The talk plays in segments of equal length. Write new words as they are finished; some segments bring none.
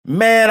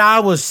Man,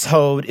 I was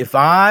told if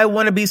I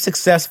want to be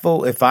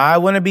successful, if I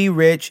want to be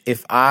rich,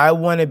 if I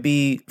want to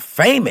be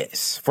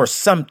famous for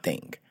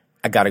something,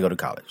 I got to go to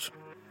college.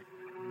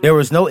 There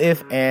was no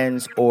ifs,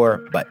 ands, or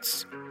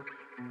buts.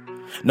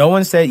 No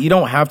one said you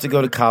don't have to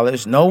go to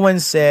college. No one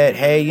said,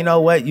 hey, you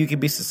know what? You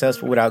can be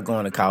successful without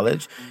going to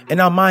college. And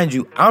now, mind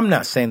you, I'm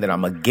not saying that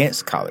I'm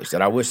against college,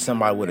 that I wish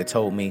somebody would have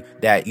told me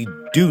that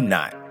you do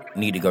not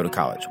need to go to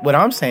college. What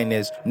I'm saying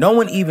is no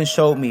one even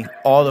showed me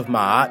all of my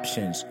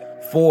options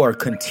for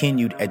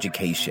continued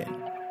education.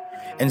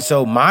 And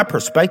so my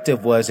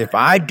perspective was, if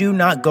I do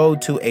not go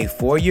to a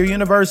 4-year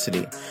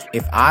university,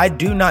 if I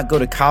do not go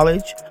to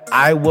college,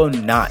 I will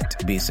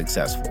not be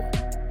successful.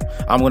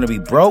 I'm going to be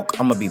broke.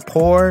 I'm going to be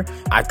poor.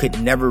 I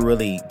could never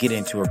really get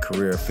into a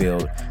career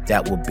field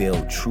that will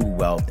build true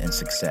wealth and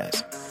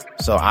success.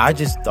 So I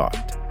just thought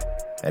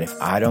that if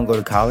I don't go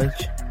to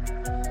college,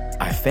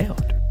 I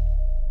failed.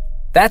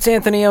 That's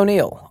Anthony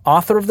O'Neill,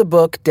 author of the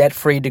book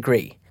Debt-Free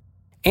Degree.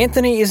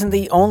 Anthony isn't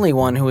the only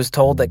one who was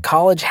told that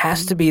college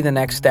has to be the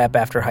next step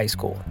after high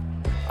school.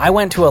 I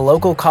went to a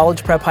local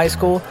college prep high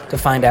school to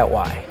find out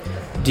why.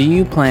 Do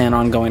you plan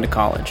on going to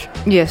college?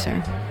 Yes,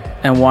 sir.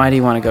 And why do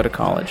you want to go to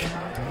college?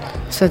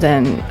 So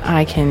then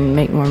I can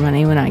make more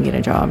money when I get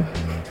a job.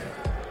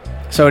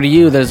 So to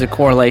you, there's a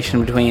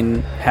correlation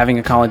between having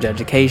a college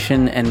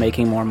education and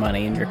making more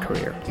money in your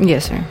career?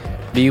 Yes, sir.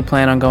 Do you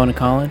plan on going to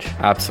college?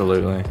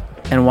 Absolutely.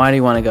 And why do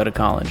you want to go to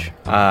college?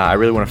 I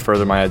really want to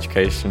further my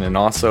education, and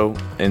also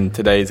in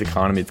today's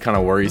economy, it's kind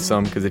of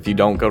worrisome because if you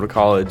don't go to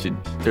college,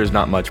 there's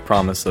not much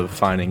promise of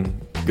finding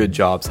good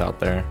jobs out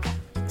there.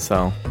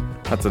 So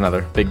that's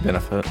another big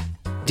benefit.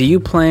 Do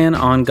you plan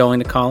on going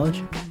to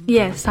college?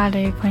 Yes, I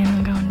do plan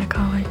on going to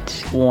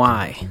college.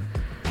 Why?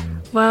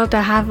 Well,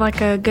 to have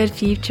like a good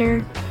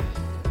future.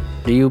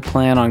 Do you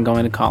plan on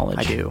going to college?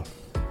 I do.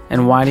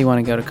 And why do you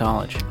want to go to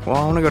college? Well,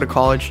 I want to go to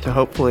college to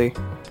hopefully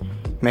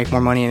make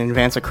more money and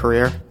advance a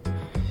career.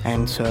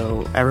 And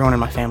so everyone in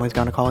my family's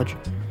gone to college.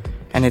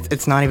 And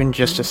it's not even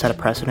just to set a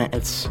precedent,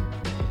 it's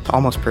to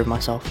almost prove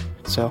myself.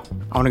 So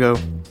I want to go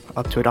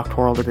up to a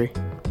doctoral degree.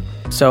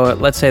 So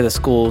let's say the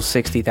school's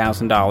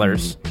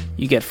 $60,000.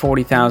 You get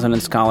 $40,000 in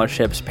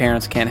scholarships,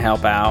 parents can't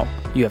help out,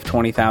 you have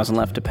 $20,000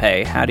 left to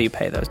pay. How do you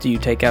pay those? Do you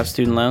take out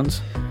student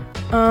loans?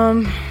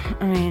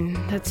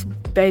 That's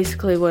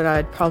basically what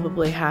I'd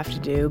probably have to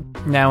do.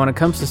 Now, when it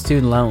comes to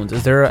student loans,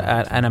 is there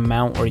an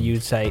amount where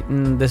you'd say,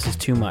 this is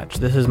too much,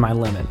 this is my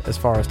limit as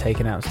far as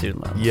taking out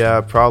student loans? Yeah,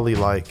 probably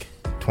like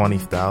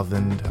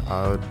 $20,000.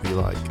 I would be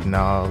like,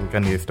 no, I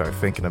need to start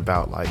thinking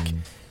about like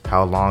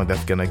how long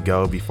that's going to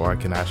go before I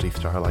can actually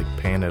start like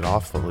paying it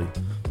off fully.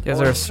 Is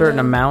there a certain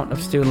amount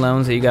of student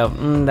loans that you go,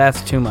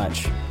 that's too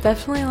much?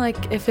 Definitely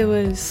like if it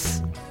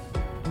was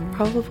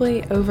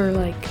probably over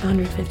like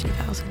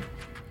 $150,000.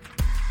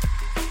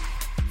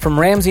 From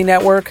Ramsey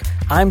Network,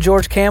 I'm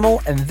George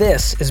Kamel, and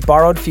this is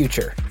Borrowed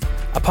Future,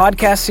 a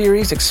podcast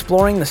series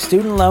exploring the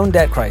student loan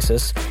debt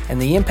crisis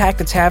and the impact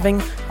it's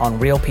having on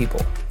real people.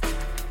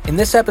 In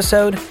this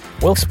episode,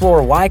 we'll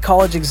explore why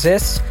college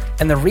exists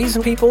and the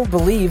reason people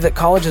believe that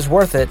college is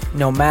worth it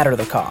no matter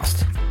the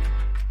cost.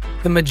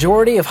 The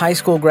majority of high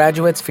school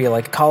graduates feel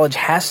like college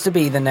has to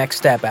be the next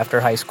step after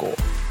high school.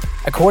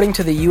 According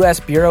to the U.S.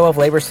 Bureau of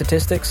Labor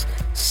Statistics,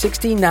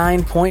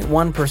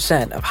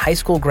 69.1% of high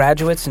school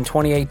graduates in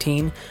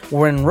 2018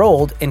 were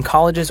enrolled in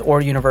colleges or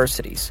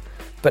universities.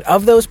 But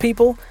of those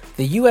people,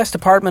 the U.S.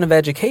 Department of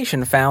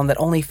Education found that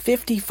only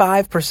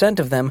 55%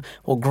 of them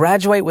will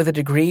graduate with a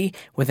degree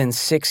within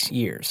 6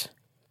 years.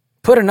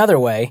 Put another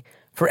way,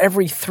 for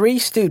every 3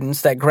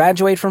 students that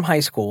graduate from high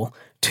school,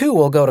 2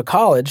 will go to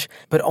college,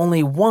 but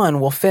only 1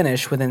 will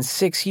finish within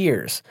 6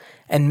 years,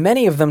 and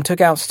many of them took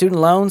out student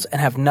loans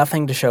and have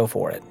nothing to show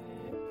for it.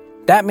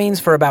 That means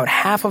for about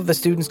half of the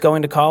students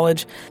going to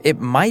college, it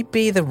might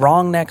be the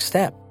wrong next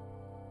step.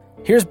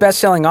 Here's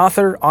best-selling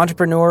author,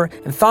 entrepreneur,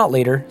 and thought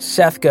leader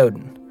Seth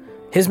Godin.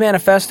 His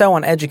manifesto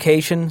on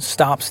education,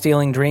 Stop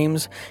Stealing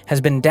Dreams, has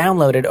been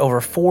downloaded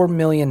over 4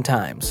 million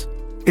times.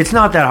 It's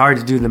not that hard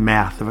to do the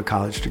math of a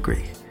college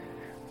degree.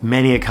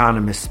 Many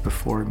economists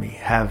before me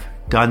have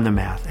done the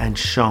math and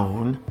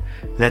shown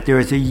that there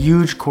is a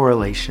huge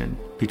correlation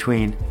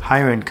between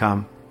higher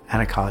income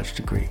and a college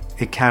degree.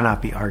 It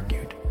cannot be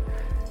argued.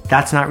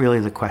 That's not really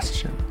the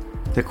question.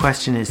 The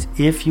question is,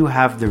 if you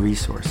have the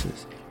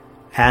resources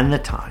and the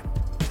time,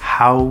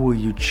 how will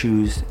you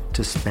choose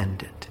to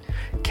spend it?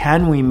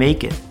 Can we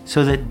make it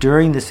so that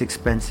during this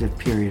expensive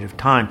period of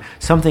time,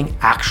 something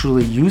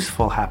actually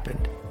useful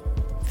happened?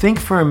 Think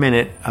for a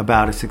minute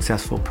about a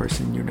successful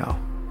person you know.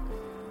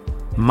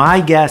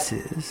 My guess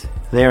is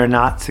they are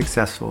not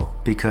successful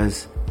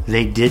because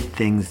they did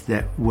things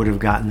that would have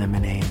gotten them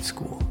an A in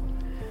school.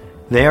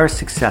 They are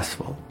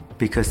successful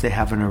because they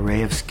have an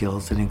array of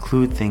skills that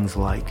include things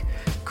like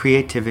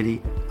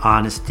creativity,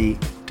 honesty,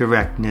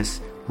 directness,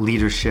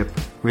 leadership,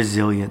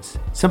 resilience.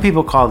 Some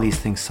people call these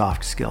things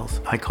soft skills.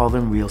 I call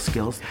them real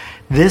skills.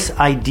 This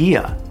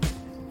idea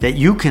that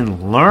you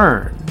can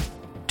learn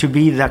to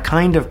be the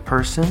kind of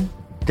person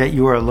that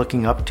you are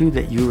looking up to,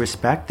 that you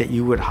respect, that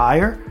you would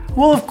hire?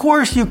 Well, of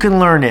course you can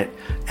learn it.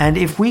 And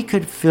if we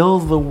could fill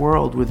the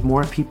world with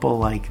more people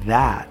like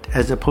that,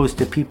 as opposed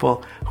to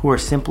people who are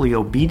simply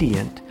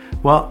obedient,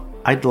 well,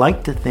 I'd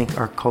like to think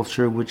our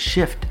culture would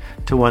shift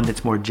to one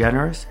that's more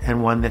generous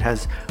and one that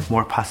has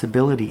more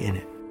possibility in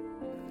it.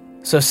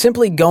 So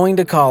simply going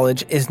to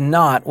college is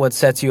not what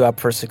sets you up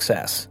for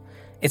success.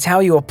 It's how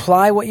you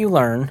apply what you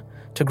learn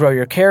to grow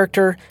your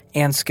character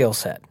and skill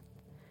set.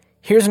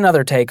 Here's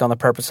another take on the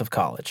purpose of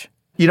college.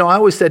 I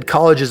always said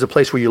college is a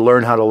place where you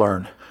learn how to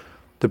learn.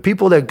 The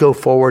people that go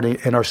forward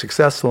and are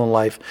successful in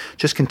life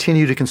just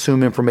continue to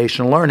consume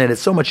information and learn. And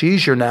it's so much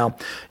easier now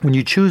when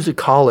you choose a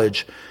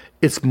college.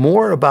 It's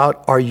more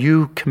about, are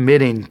you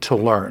committing to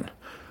learn?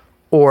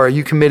 Or are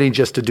you committing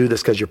just to do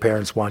this because your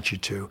parents want you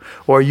to?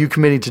 Or are you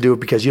committing to do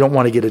it because you don't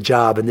want to get a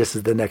job and this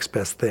is the next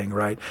best thing,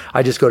 right?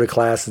 I just go to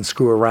class and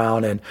screw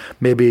around and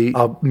maybe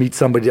I'll meet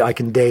somebody I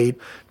can date.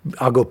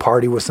 I'll go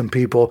party with some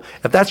people.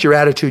 If that's your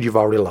attitude, you've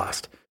already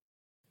lost.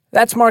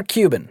 That's Mark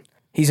Cuban.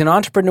 He's an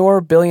entrepreneur,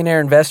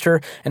 billionaire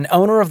investor, and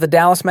owner of the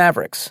Dallas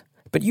Mavericks.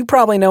 But you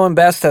probably know him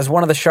best as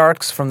one of the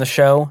sharks from the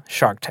show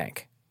Shark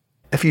Tank.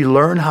 If you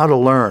learn how to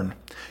learn,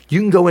 you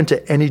can go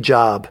into any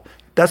job.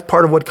 That's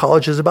part of what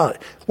college is about,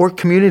 or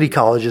community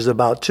college is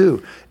about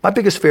too. My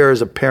biggest fear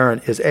as a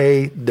parent is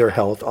A, their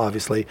health,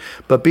 obviously,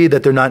 but B,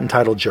 that they're not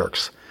entitled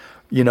jerks.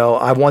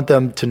 I want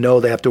them to know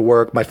they have to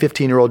work. My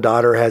 15-year-old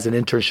daughter has an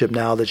internship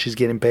now that she's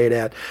getting paid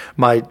at.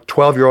 My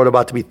 12-year-old,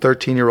 about to be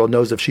 13-year-old,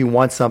 knows if she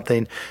wants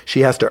something,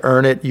 she has to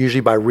earn it,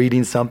 usually by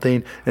reading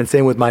something. And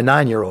same with my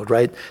 9-year-old,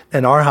 right?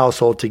 In our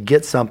household, to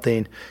get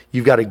something,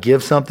 you've got to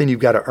give something,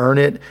 you've got to earn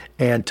it.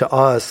 And to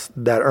us,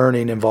 that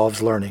earning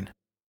involves learning.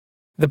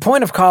 The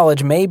point of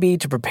college may be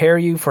to prepare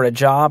you for a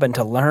job and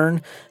to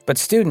learn, but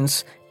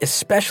students,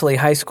 especially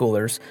high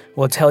schoolers,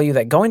 will tell you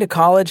that going to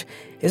college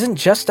isn't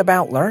just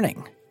about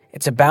learning.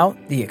 It's about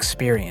the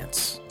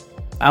experience.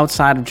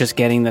 Outside of just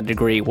getting the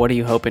degree, what are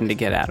you hoping to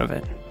get out of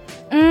it?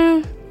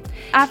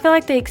 I feel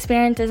like the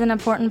experience is an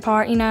important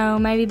part,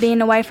 maybe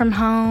being away from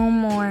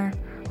home or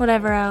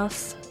whatever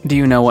else. Do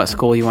you know what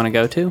school you want to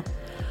go to?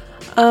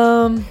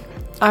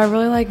 I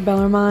really like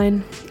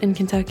Bellarmine in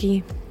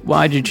Kentucky.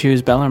 Why'd you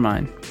choose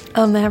Bellarmine?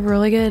 They have a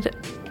really good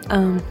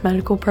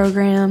medical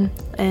program,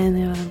 and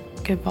they have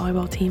a good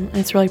volleyball team. And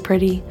it's really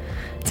pretty.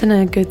 It's in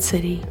a good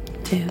city,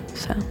 too,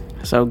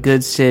 So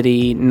good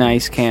city,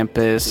 nice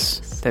campus,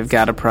 they've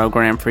got a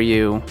program for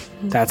you.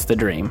 That's the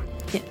dream.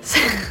 Yes.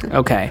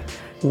 Okay.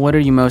 What are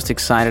you most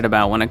excited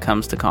about when it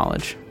comes to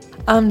college?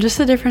 Just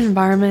a different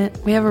environment.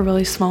 We have a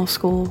really small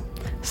school,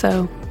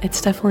 so it's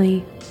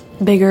definitely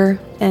bigger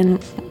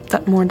and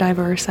more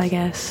diverse, I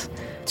guess.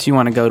 So you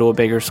want to go to a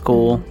bigger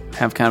school,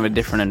 have kind of a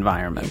different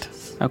environment.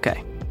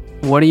 Okay.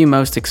 What are you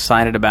most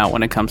excited about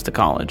when it comes to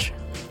college?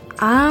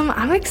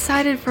 I'm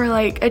excited for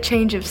a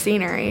change of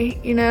scenery.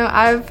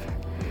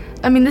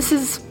 This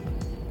is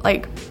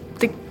I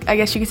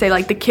guess you could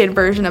say the kid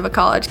version of a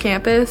college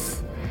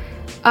campus.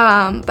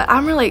 But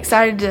I'm really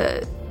excited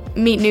to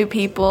meet new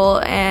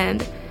people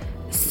and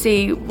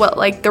see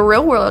what the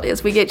real world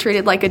is. We get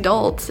treated like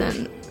adults,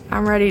 and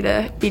I'm ready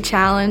to be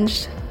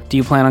challenged. Do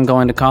you plan on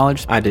going to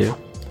college? I do.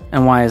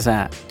 And why is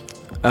that?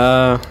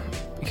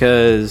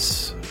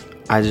 Because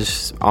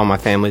all my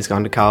family's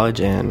gone to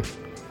college, and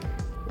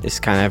it's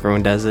kind of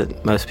everyone does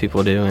it. Most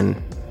people do, and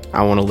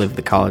I want to live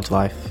the college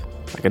life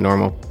like a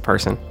normal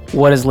person.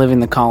 What does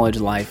living the college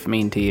life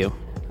mean to you?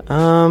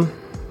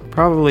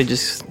 Probably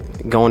just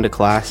going to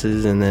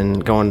classes and then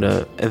going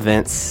to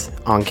events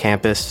on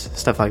campus,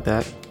 stuff like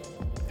that.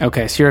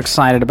 Okay, so you're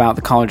excited about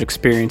the college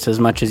experience as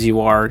much as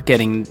you are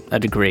getting a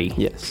degree.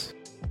 Yes.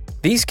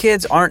 These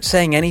kids aren't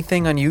saying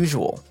anything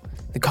unusual.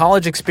 The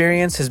college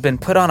experience has been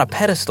put on a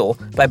pedestal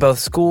by both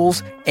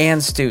schools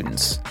and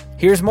students.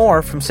 Here's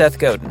more from Seth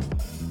Godin.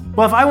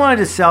 Well, if I wanted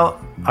to sell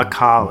a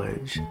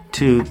college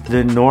to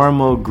the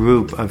normal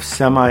group of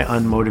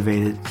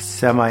semi-unmotivated,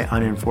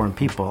 semi-uninformed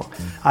people,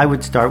 I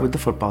would start with the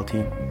football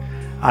team.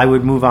 I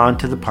would move on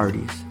to the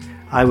parties.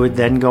 I would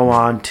then go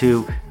on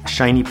to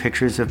shiny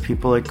pictures of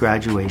people at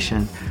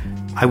graduation.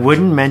 I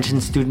wouldn't mention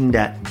student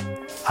debt.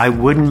 I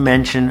wouldn't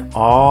mention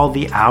all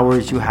the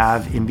hours you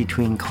have in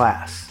between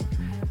class,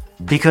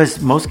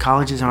 because most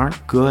colleges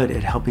aren't good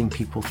at helping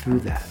people through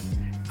that.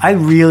 I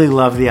really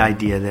love the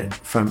idea that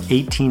from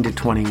 18 to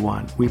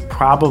 21, we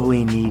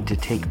probably need to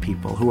take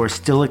people who are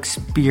still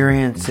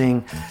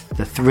experiencing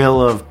the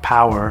thrill of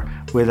power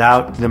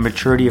without the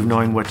maturity of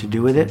knowing what to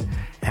do with it,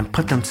 and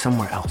put them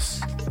somewhere else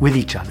with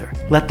each other.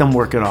 Let them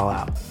work it all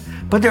out.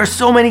 But there are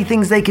so many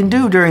things they can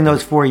do during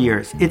those 4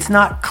 years. It's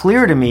not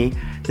clear to me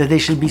that they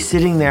should be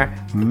sitting there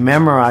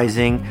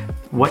memorizing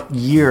what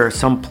year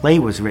some play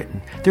was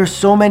written. There are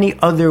so many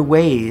other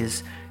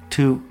ways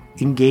to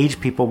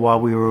engage people while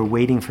we were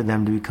waiting for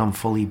them to become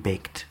fully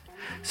baked.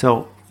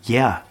 So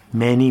yeah,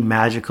 many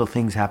magical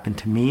things happened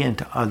to me and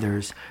to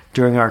others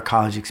during our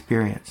college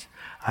experience.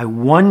 I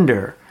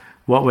wonder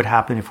what would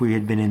happen if we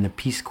had been in the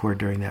Peace Corps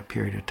during that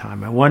period of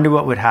time. I wonder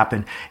what would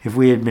happen if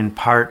we had been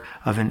part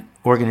of an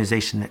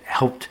organization that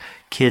helped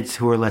kids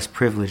who are less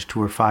privileged,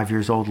 who are 5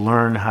 years old,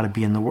 learn how to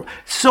be in the world.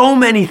 So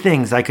many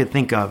things I could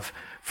think of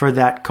for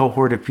that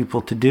cohort of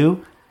people to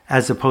do,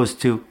 as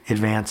opposed to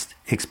advanced,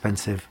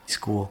 expensive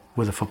school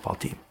with a football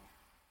team.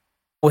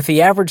 With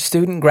the average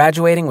student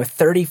graduating with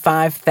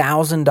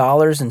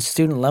 $35,000 in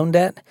student loan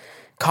debt,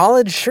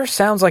 college sure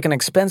sounds like an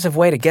expensive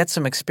way to get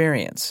some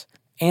experience.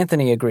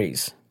 Anthony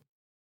agrees.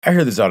 I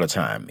hear this all the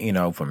time,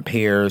 from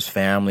peers,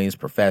 families,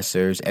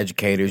 professors,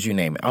 educators, you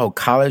name it. Oh,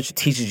 college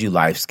teaches you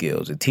life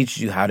skills. It teaches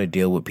you how to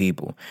deal with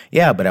people.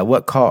 Yeah, but at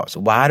what cost?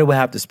 Why do we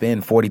have to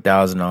spend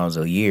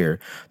 $40,000 a year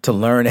to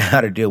learn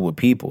how to deal with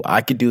people? I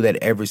could do that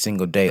every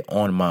single day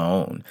on my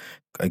own.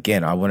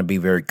 Again, I want to be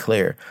very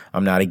clear.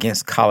 I'm not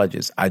against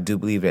colleges. I do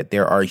believe that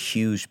there are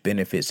huge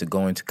benefits to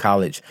going to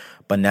college,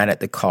 but not at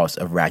the cost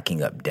of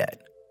racking up debt.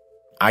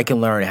 I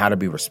can learn how to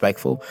be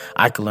respectful.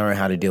 I can learn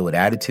how to deal with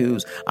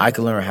attitudes. I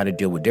can learn how to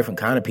deal with different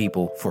kind of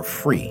people for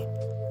free.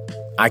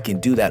 I can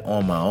do that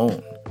on my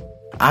own.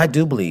 I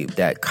do believe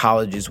that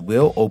colleges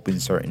will open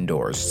certain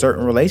doors.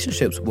 Certain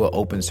relationships will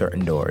open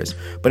certain doors.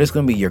 But it's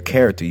going to be your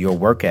character, your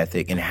work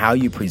ethic, and how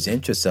you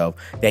present yourself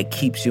that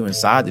keeps you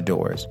inside the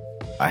doors.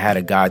 I had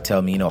a guy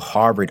tell me,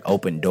 Harvard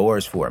opened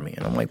doors for me.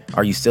 And I'm like,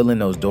 are you still in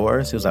those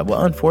doors? He was like,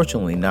 well,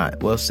 unfortunately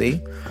not. Well, see,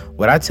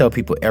 what I tell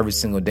people every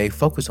single day,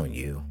 focus on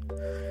you.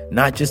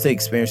 Not just the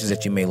experiences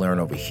that you may learn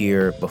over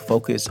here, but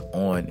focus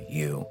on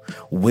you.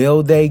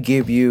 Will they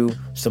give you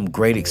some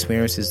great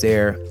experiences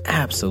there?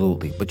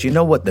 Absolutely. But you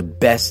know what the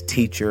best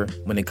teacher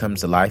when it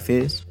comes to life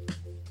is?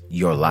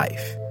 Your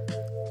life.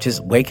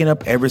 Just waking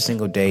up every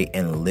single day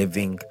and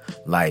living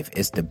life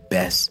is the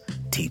best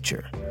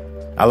teacher.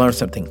 I learn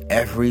something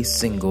every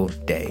single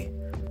day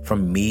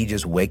from me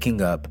just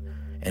waking up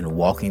and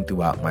walking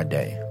throughout my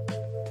day.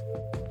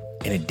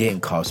 And it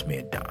didn't cost me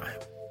a dime.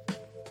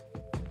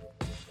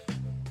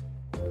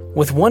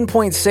 With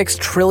 $1.6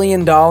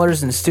 trillion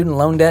in student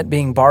loan debt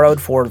being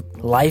borrowed for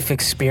life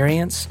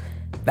experience,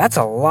 that's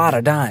a lot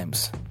of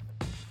dimes.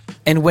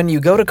 And when you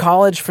go to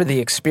college for the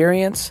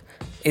experience,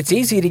 it's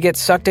easy to get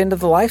sucked into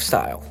the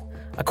lifestyle.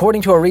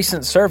 According to a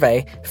recent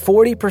survey,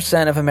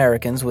 40% of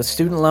Americans with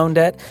student loan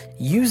debt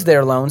use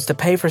their loans to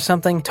pay for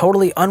something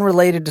totally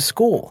unrelated to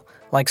school,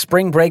 like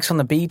spring breaks on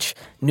the beach,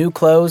 new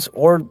clothes,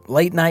 or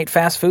late-night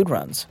fast food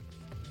runs.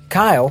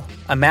 Kyle,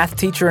 a math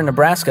teacher in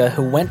Nebraska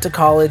who went to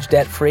college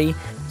debt-free,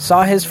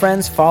 saw his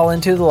friends fall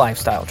into the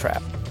lifestyle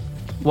trap.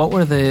 What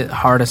were the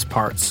hardest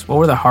parts? What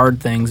were the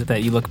hard things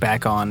that you look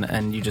back on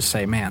and you just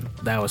say, man,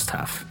 that was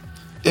tough?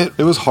 It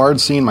was hard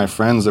seeing my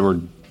friends that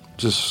were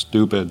just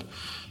stupid.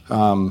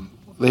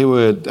 They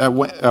would,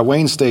 at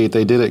Wayne State,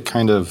 they did it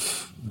kind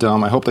of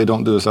dumb. I hope they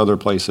don't do this other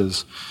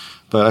places.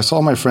 But I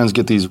saw my friends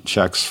get these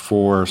checks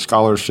for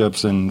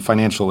scholarships and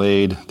financial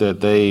aid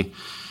that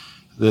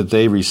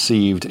they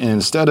received. And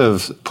instead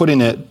of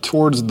putting it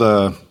towards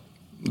the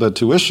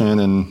tuition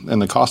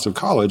and the cost of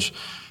college,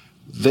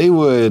 they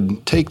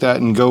would take that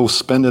and go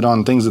spend it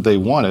on things that they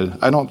wanted.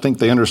 I don't think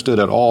they understood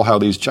at all how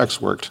these checks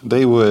worked.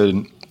 They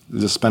would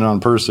just spend it on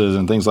purses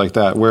and things like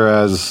that,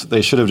 whereas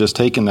they should have just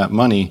taken that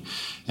money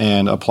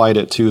and applied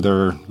it to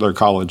their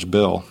college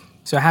bill.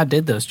 So how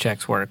did those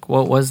checks work?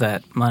 What was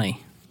that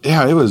money?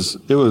 Yeah, it was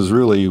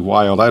really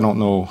wild. I don't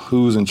know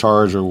who's in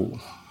charge or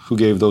who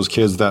gave those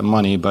kids that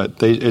money,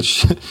 but it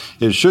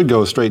should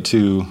go straight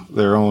to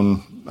their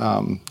own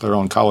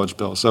college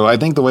bill. So I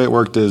think the way it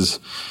worked is,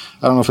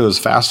 I don't know if it was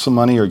FAFSA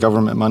money or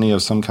government money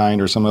of some kind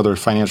or some other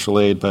financial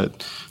aid,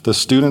 but the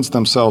students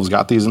themselves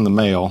got these in the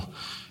mail,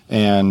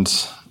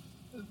 and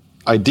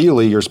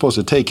ideally you're supposed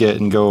to take it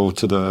and go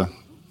to the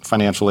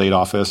financial aid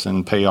office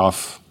and pay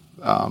off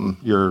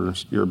your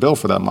bill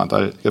for that month,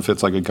 if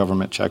it's like a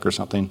government check or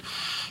something.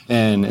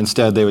 And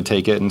instead they would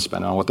take it and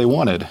spend it on what they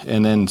wanted.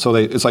 And then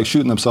it's like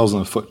shooting themselves in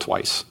the foot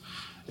twice.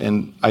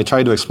 And I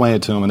tried to explain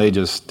it to them, and they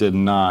just did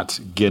not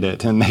get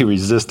it. And they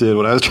resisted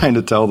what I was trying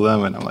to tell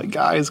them. And I'm like,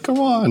 guys, come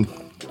on.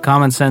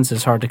 Common sense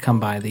is hard to come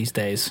by these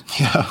days.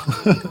 Yeah.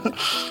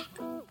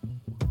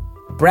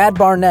 Brad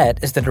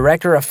Barnett is the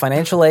Director of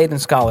Financial Aid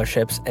and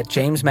Scholarships at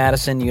James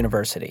Madison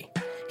University.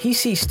 He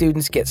sees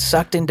students get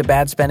sucked into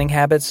bad spending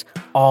habits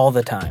all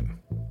the time.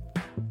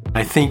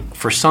 I think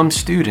for some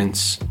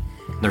students,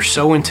 they're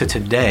so into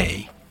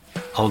today,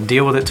 I'll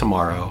deal with it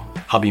tomorrow,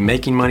 I'll be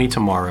making money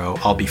tomorrow,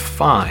 I'll be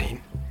fine.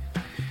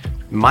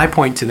 My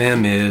point to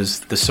them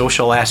is the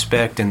social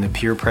aspect and the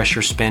peer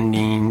pressure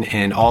spending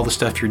and all the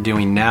stuff you're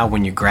doing now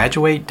when you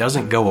graduate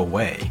doesn't go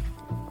away.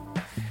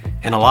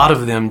 And a lot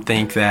of them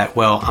think that,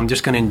 well, I'm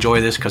just going to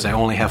enjoy this because I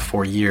only have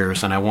 4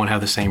 years and I won't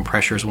have the same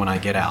pressures when I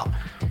get out.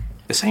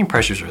 The same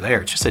pressures are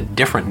there, it's just a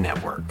different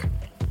network.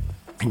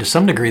 And to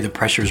some degree, the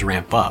pressures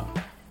ramp up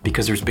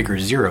because there's bigger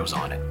zeros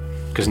on it.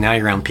 Because now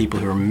you're around people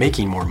who are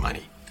making more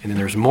money. And then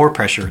there's more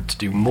pressure to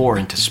do more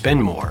and to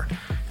spend more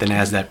than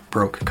as that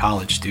broke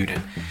college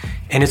student.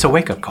 And it's a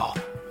wake-up call.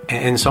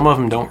 And some of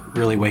them don't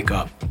really wake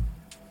up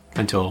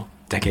until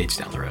decades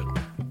down the road.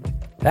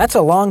 That's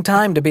a long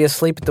time to be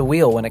asleep at the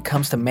wheel when it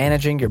comes to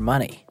managing your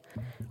money.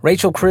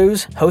 Rachel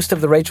Cruz, host of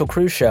The Rachel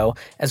Cruz Show,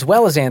 as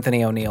well as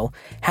Anthony O'Neill,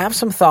 have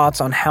some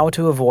thoughts on how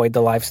to avoid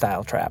the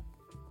lifestyle trap.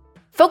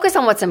 focus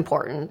on what's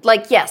important.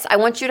 Like, yes, I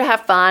want you to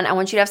have fun. I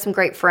want you to have some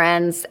great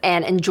friends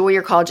and enjoy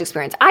your college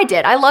experience. I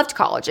did. I loved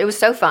college. It was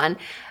so fun.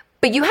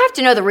 But you have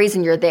to know the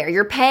reason you're there.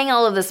 You're paying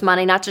all of this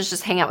money, not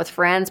just hang out with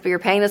friends, but you're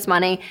paying this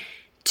money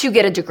to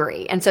get a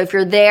degree. And so if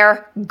you're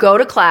there, go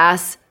to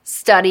class,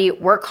 study,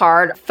 work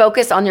hard,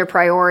 focus on your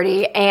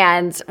priority,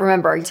 and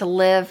remember to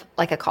live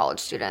like a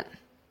college student.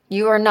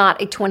 You are not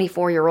a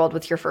 24-year-old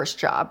with your first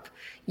job.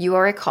 You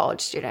are a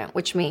college student,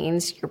 which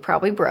means you're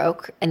probably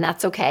broke, and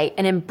that's okay,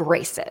 and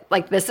embrace it.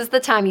 Like, this is the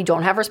time you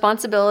don't have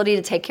responsibility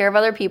to take care of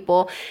other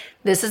people.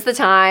 This is the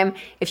time,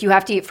 if you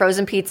have to eat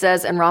frozen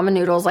pizzas and ramen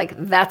noodles, like,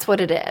 that's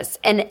what it is.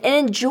 And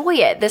enjoy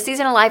it. This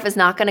season of life is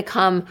not going to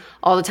come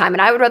all the time.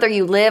 And I would rather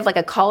you live like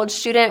a college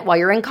student while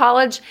you're in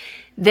college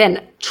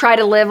than try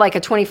to live like a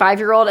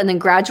 25-year-old and then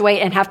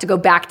graduate and have to go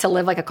back to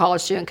live like a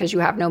college student because you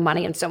have no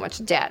money and so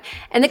much debt.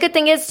 And the good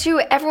thing is, too,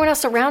 everyone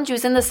else around you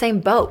is in the same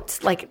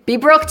boat. Like, be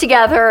broke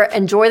together,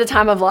 enjoy the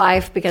time of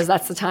life, because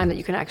that's the time that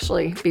you can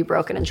actually be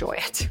broke and enjoy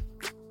it.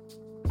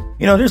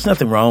 You know, there's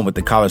nothing wrong with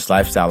the college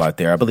lifestyle out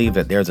there. I believe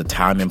that there's a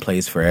time and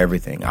place for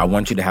everything. I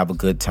want you to have a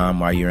good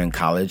time while you're in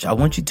college. I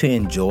want you to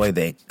enjoy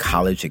the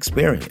college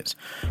experience.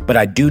 But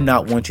I do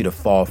not want you to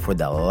fall for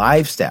the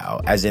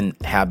lifestyle, as in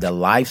have the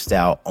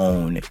lifestyle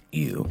own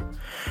you.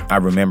 I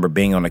remember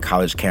being on the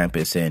college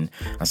campus and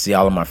I see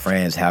all of my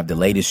friends have the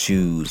latest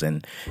shoes.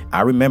 And I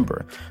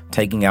remember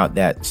taking out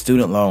that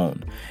student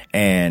loan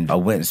and I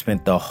went and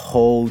spent the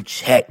whole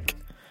check,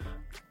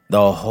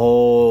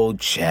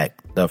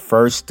 the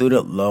first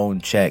student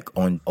loan check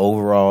on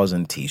overalls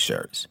and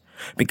t-shirts,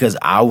 because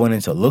I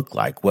wanted to look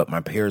like what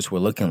my peers were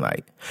looking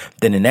like.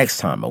 Then the next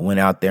time I went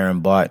out there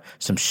and bought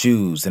some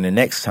shoes. And the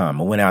next time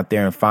I went out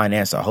there and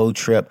financed a whole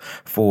trip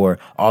for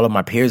all of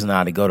my peers and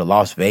I to go to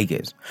Las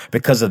Vegas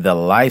because of the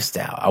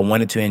lifestyle. I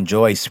wanted to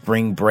enjoy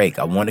spring break.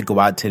 I wanted to go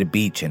out to the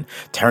beach and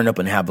turn up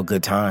and have a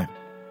good time.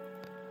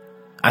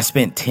 I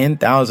spent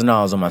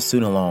 $10,000 on my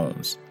student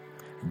loans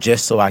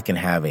just so I can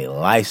have a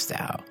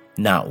lifestyle.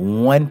 Not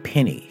one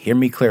penny, hear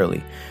me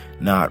clearly,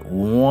 not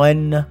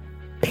one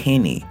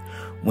penny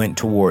went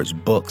towards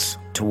books,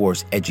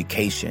 towards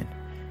education.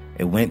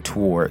 It went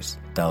towards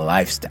the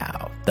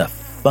lifestyle, the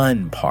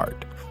fun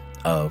part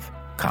of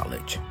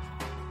college.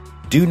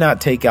 Do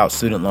not take out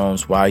student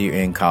loans while you're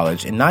in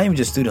college, and not even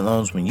just student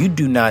loans. When you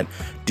do not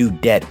do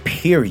debt,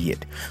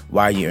 period,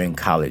 while you're in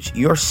college,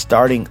 you're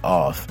starting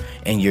off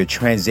and you're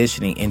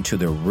transitioning into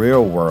the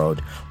real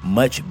world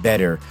much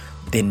better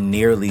than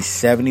nearly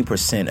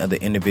 70% of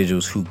the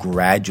individuals who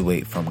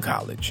graduate from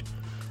college.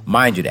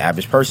 Mind you, the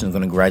average person is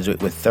going to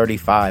graduate with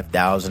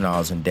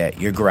 $35,000 in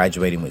debt. You're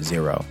graduating with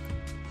zero.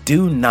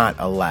 Do not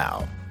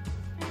allow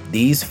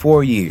these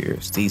 4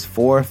 years, these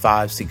 4,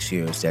 5, 6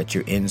 years that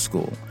you're in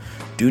school,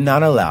 do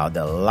not allow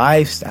the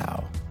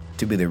lifestyle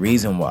to be the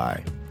reason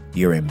why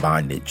you're in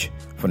bondage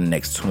for the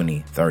next 20,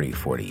 30,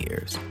 40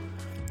 years.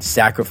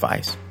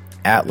 Sacrifice,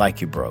 act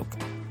like you're broke,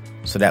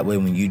 so that way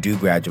when you do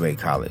graduate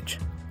college,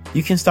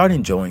 you can start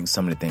enjoying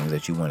some of the things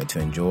that you wanted to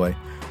enjoy,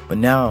 but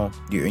now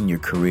you're in your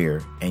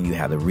career and you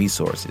have the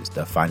resources,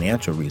 the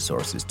financial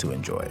resources to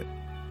enjoy it.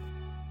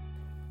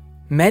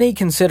 Many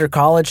consider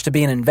college to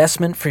be an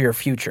investment for your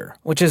future,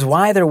 which is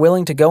why they're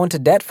willing to go into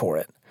debt for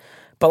it.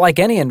 But like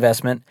any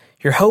investment,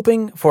 you're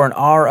hoping for an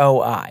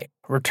ROI,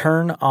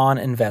 return on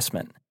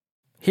investment.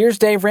 Here's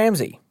Dave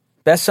Ramsey,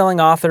 best-selling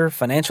author,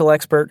 financial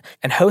expert,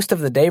 and host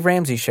of The Dave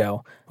Ramsey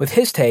Show, with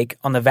his take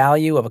on the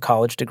value of a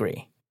college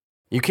degree.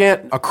 You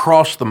can't,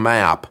 across the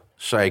map,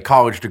 say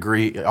college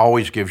degree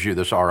always gives you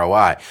this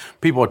ROI.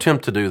 People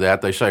attempt to do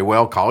that. They say,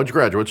 well, college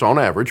graduates on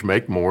average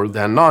make more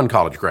than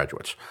non-college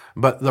graduates.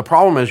 But the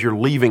problem is you're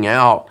leaving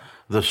out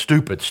the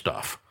stupid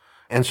stuff.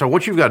 And so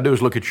what you've got to do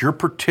is look at your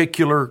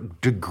particular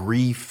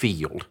degree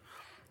field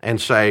and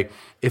say,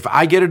 if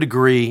I get a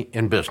degree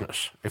in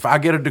business, if I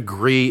get a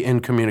degree in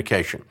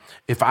communication,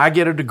 if I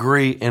get a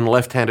degree in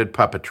left-handed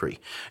puppetry,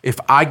 if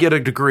I get a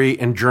degree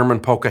in German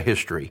polka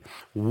history,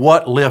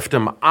 what lift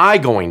am I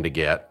going to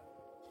get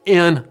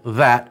in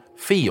that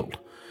field?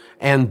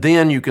 And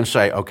then you can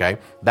say, okay,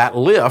 that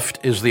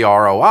lift is the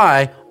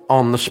ROI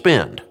on the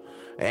spend.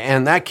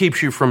 And that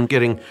keeps you from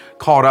getting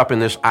caught up in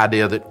this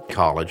idea that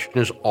college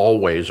is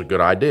always a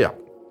good idea.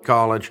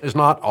 College is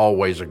not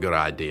always a good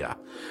idea,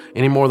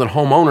 any more than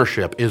home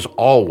ownership is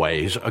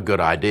always a good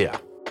idea.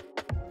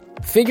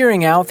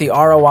 Figuring out the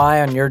ROI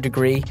on your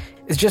degree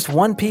is just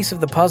one piece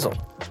of the puzzle.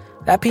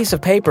 That piece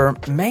of paper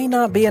may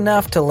not be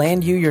enough to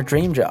land you your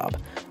dream job.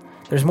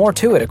 There's more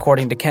to it,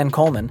 according to Ken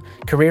Coleman,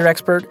 career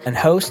expert and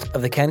host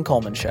of The Ken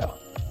Coleman Show.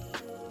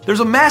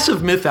 There's a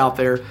massive myth out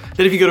there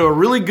that if you go to a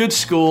really good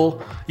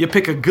school, you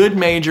pick a good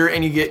major,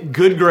 and you get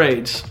good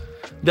grades,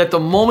 that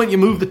the moment you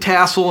move the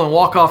tassel and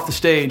walk off the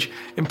stage,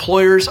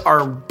 employers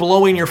are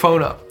blowing your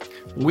phone up.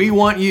 We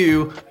want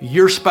you,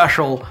 you're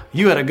special,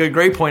 you had a good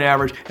grade point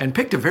average, and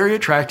picked a very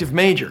attractive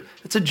major.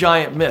 It's a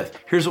giant myth.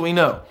 Here's what we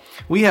know.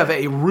 We have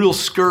a real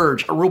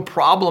scourge, a real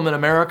problem in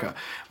America,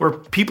 where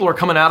people are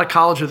coming out of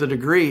college with a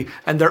degree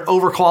and they're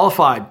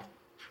overqualified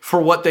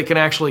for what they can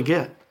actually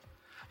get.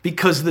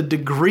 because the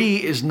degree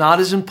is not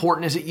as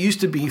important as it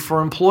used to be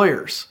for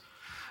employers.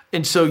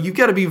 And so you've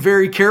got to be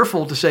very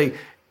careful to say,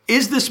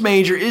 is this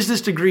major, is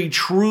this degree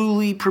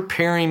truly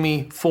preparing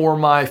me for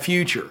my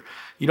future?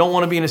 You don't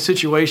want to be in a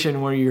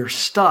situation where you're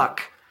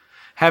stuck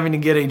having to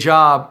get a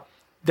job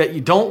that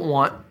you don't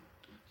want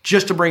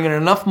just to bring in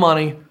enough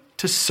money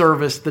to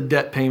service the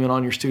debt payment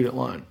on your student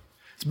loan.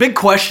 It's a big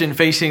question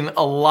facing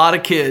a lot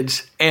of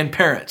kids and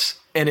parents,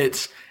 and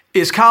it's,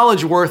 is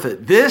college worth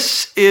it?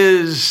 This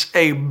is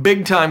a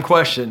big time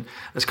question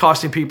that's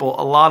costing people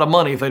a lot of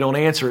money if they don't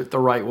answer it the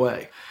right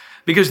way.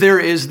 Because there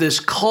is this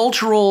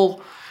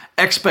cultural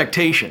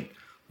expectation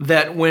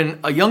that when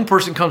a young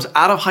person comes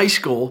out of high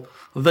school,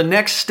 the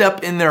next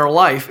step in their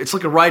life, it's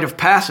like a rite of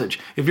passage.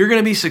 If you're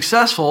going to be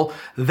successful,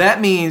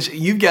 that means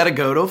you've got to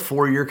go to a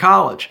four-year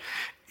college.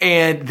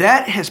 And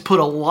that has put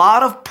a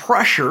lot of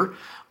pressure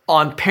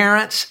on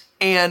parents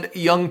and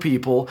young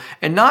people,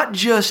 and not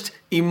just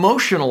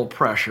emotional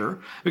pressure,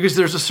 because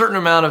there's a certain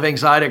amount of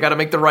anxiety. I got to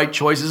make the right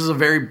choice. This is a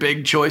very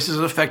big choice. This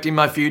is affecting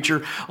my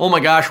future. Oh my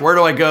gosh, where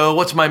do I go?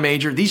 What's my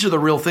major? These are the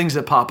real things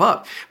that pop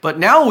up. But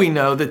now we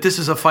know that this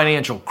is a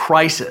financial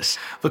crisis.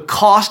 The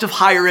cost of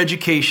higher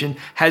education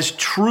has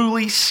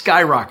truly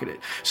skyrocketed.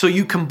 So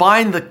you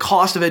combine the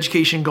cost of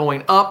education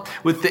going up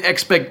with the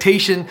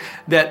expectation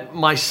that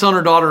my son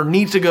or daughter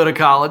needs to go to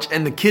college,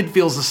 and the kid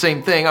feels the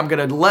same thing. I'm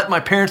going to let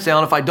my parents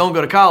down if I don't go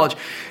to college.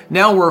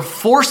 Now we're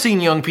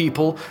forcing young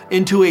people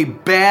into a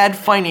bad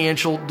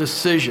financial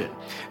decision.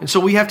 And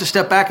so we have to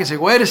step back and say,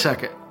 wait a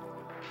second,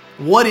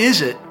 what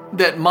is it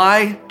that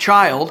my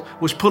child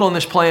was put on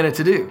this planet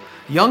to do?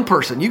 Young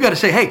person, you got to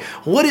say, hey,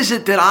 what is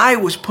it that I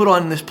was put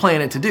on this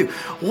planet to do?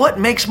 What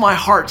makes my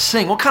heart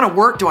sing? What kind of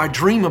work do I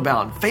dream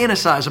about and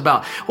fantasize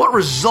about? What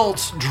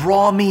results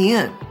draw me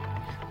in?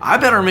 I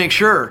better make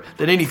sure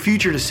that any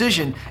future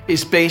decision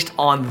is based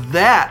on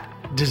that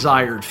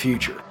desired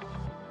future.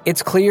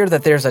 It's clear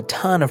that there's a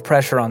ton of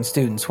pressure on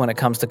students when it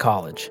comes to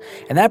college,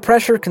 and that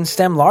pressure can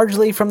stem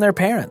largely from their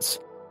parents.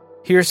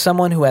 Here's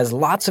someone who has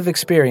lots of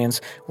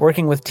experience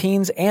working with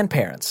teens and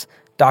parents,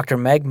 Dr.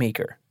 Meg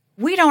Meeker.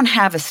 We don't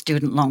have a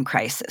student loan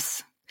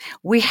crisis.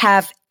 We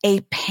have a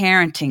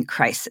parenting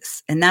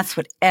crisis, and that's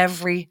what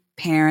every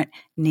parent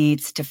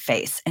needs to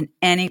face, and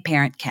any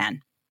parent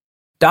can.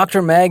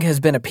 Dr. Meg has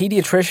been a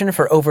pediatrician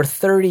for over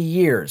 30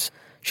 years.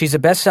 She's a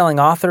best-selling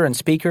author and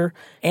speaker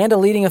and a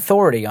leading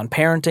authority on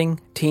parenting,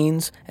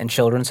 teens, and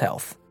children's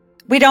health.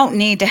 We don't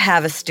need to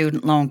have a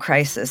student loan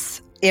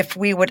crisis if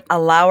we would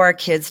allow our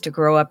kids to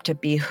grow up to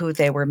be who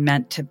they were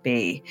meant to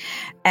be.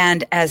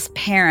 And as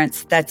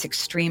parents, that's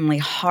extremely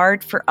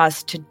hard for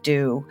us to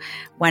do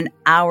when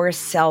our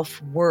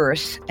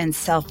self-worth and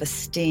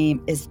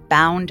self-esteem is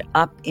bound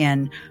up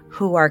in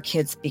who our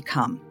kids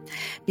become.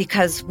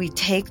 Because we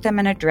take them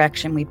in a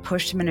direction, we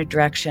push them in a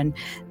direction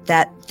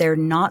that they're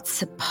not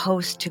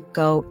supposed to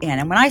go in.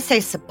 And when I say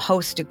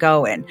supposed to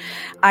go in,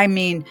 I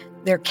mean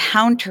they're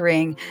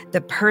countering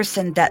the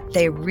person that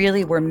they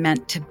really were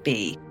meant to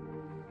be.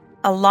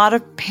 A lot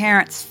of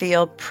parents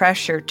feel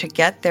pressure to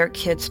get their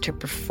kids to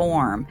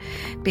perform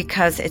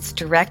because it's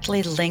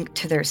directly linked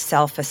to their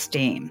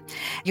self-esteem.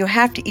 You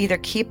have to either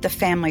keep the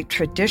family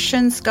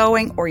traditions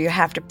going or you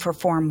have to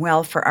perform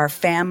well for our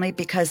family,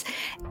 because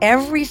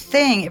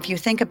everything, if you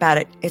think about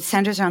it, it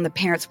centers around the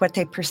parents, what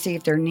they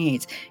perceive their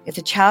needs. If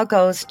the child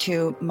goes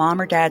to mom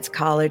or dad's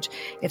college,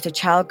 if the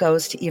child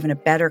goes to even a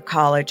better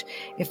college,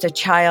 if the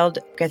child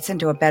gets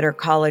into a better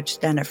college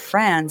than a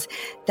friend's,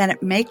 then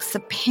it makes the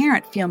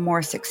parent feel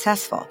more successful.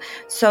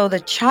 So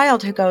the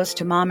child who goes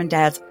to mom and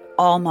dad's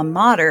alma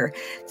mater,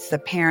 the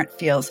parent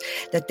feels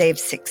that they've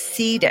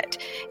succeeded.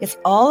 It's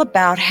all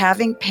about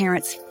having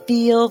parents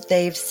feel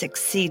they've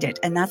succeeded.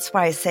 And that's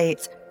why I say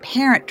it's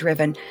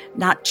parent-driven,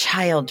 not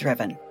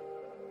child-driven.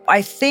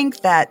 I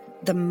think that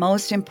the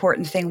most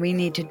important thing we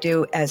need to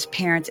do as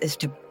parents is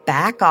to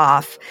back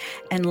off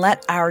and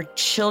let our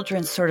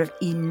children sort of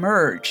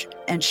emerge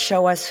and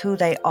show us who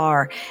they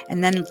are,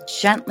 and then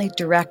gently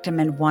direct them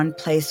in one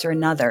place or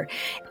another,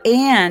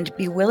 and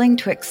be willing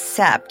to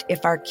accept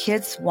if our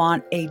kids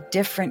want a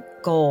different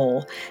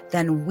goal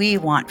than we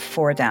want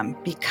for them,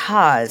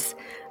 because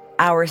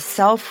our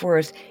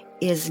self-worth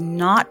is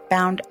not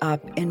bound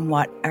up in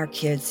what our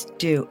kids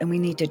do. And we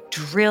need to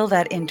drill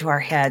that into our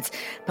heads.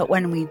 But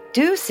when we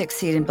do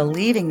succeed in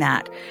believing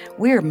that,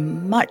 we're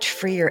much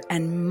freer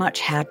and much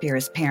happier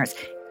as parents,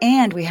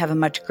 and we have a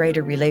much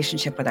greater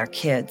relationship with our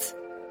kids.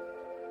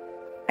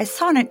 I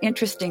saw in an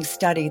interesting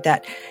study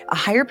that a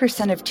higher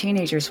percent of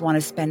teenagers want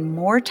to spend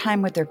more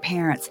time with their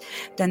parents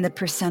than the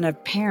percent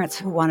of parents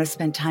who want to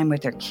spend time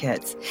with their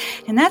kids.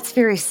 And that's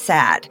very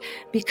sad,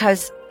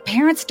 because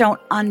parents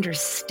don't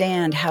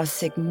understand how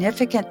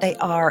significant they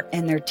are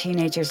in their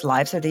teenagers'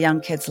 lives or the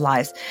young kids'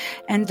 lives,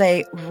 and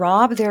they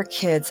rob their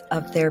kids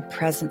of their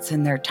presence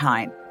and their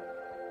time.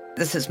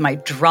 This is my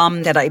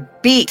drum that I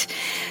beat.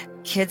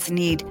 Kids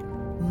need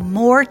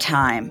more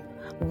time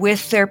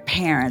with their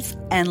parents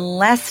and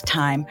less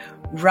time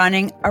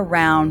running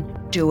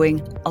around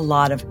doing a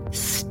lot of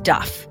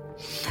stuff.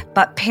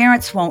 But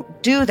parents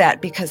won't do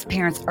that because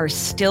parents are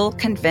still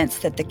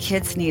convinced that the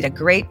kids need a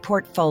great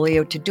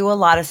portfolio to do a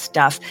lot of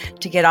stuff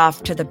to get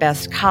off to the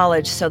best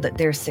college so that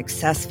they're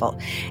successful.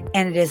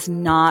 And it is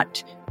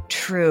not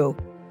true.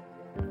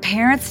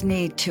 Parents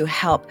need to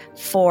help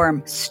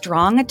form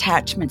strong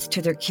attachments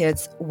to their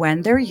kids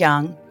when they're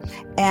young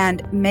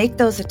and make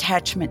those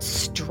attachments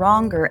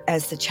stronger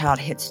as the child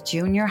hits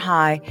junior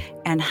high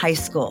and high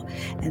school.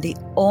 And the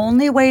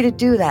only way to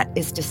do that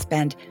is to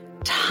spend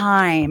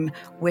time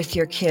with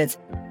your kids.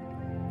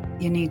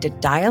 You need to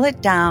dial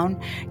it down.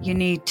 You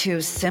need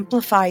to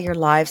simplify your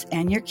lives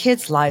and your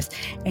kids' lives.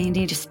 And you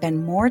need to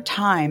spend more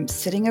time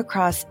sitting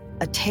across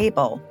a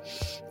table,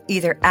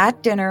 either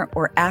at dinner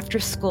or after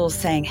school,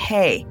 saying,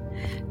 hey,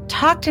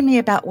 talk to me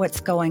about what's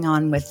going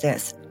on with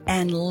this,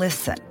 and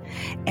listen.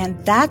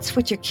 And that's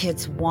what your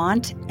kids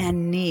want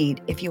and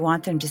need if you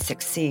want them to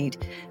succeed.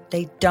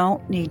 They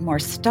don't need more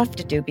stuff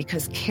to do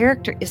because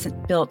character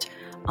isn't built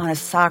on a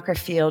soccer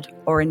field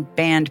or in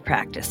band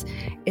practice.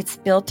 It's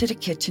built at a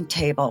kitchen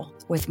table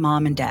with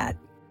mom and dad.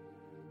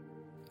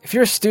 If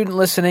you're a student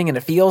listening and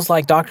it feels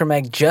like Dr.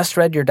 Meg just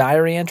read your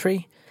diary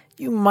entry,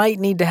 you might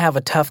need to have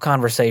a tough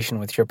conversation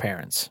with your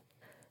parents.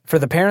 For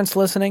the parents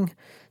listening,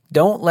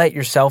 don't let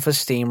your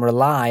self-esteem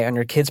rely on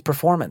your kids'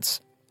 performance.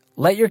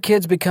 Let your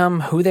kids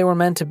become who they were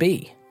meant to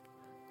be.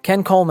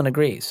 Ken Coleman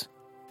agrees.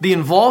 The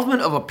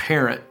involvement of a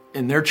parent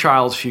in their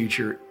child's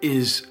future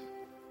is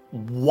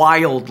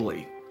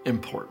wildly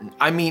important.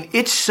 I mean,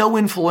 it's so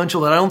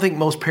influential that I don't think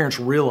most parents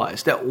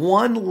realize that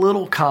one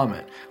little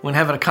comment when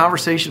having a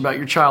conversation about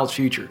your child's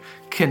future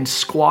can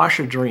squash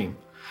a dream.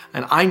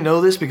 And I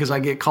know this because I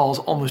get calls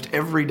almost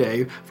every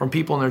day from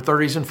people in their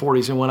 30s and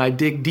 40s. And when I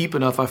dig deep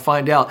enough, I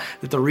find out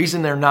that the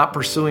reason they're not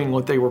pursuing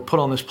what they were put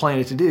on this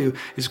planet to do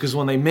is because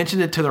when they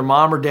mentioned it to their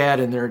mom or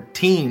dad in their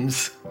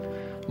teens,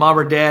 mom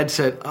or dad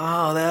said,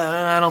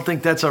 I don't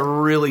think that's a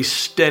really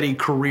steady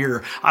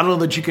career. I don't know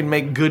that you can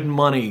make good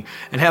money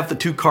and have the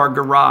 2-car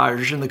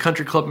garage and the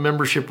country club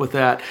membership with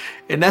that.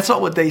 And that's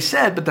not what they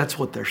said, but that's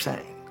what they're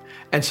saying.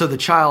 And so the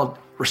child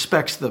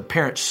respects the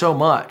parent so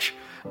much,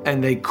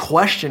 and they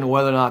question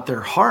whether or not their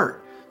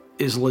heart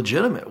is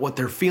legitimate, what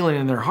they're feeling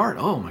in their heart.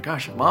 Oh my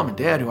gosh, mom and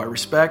dad who I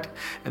respect,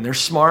 and they're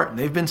smart and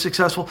they've been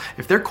successful.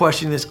 If they're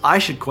questioning this, I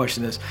should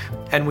question this.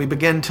 And we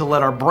begin to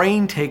let our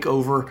brain take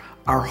over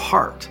our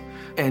heart.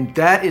 And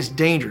that is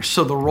dangerous.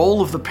 So the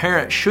role of the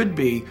parent should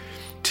be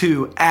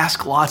to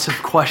ask lots of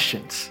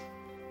questions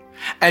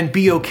and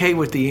be okay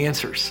with the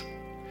answers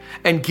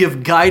and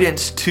give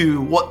guidance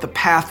to what the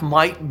path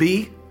might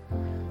be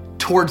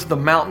towards the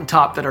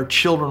mountaintop that our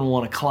children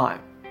want to climb.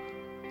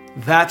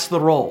 That's the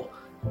role.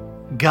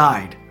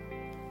 Guide.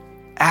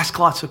 Ask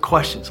lots of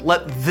questions.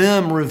 Let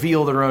them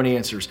reveal their own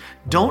answers.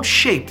 Don't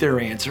shape their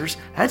answers.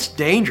 That's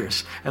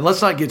dangerous. And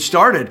let's not get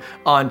started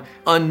on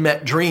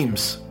unmet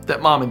dreams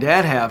that mom and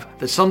dad have,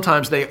 that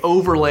sometimes they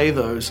overlay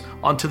those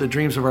onto the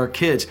dreams of our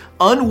kids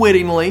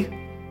unwittingly,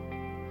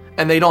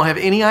 and they don't have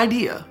any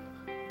idea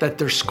that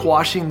they're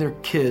squashing their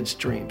kids'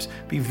 dreams.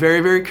 Be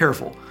very, very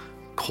careful.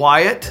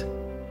 Quiet.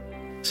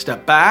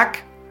 Step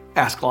back.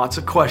 Ask lots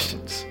of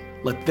questions.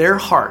 Let their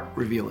heart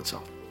reveal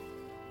itself.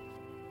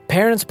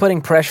 Parents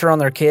putting pressure on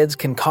their kids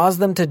can cause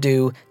them to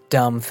do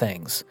dumb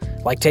things,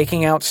 like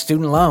taking out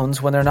student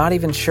loans when they're not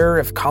even sure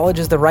if college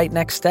is the right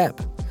next step.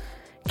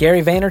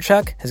 Gary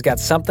Vaynerchuk has got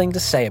something to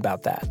say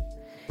about that.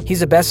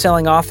 He's a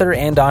best-selling author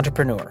and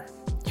entrepreneur.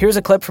 Here's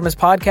a clip from his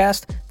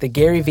podcast, The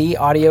Gary V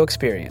Audio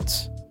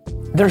Experience.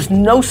 There's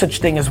no such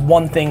thing as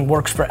one thing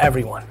works for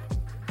everyone.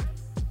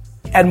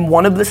 And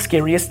one of the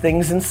scariest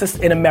things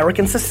in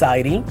American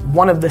society,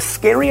 one of the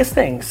scariest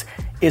things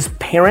is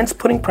parents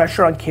putting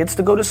pressure on kids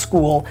to go to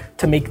school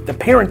to make the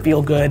parent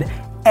feel good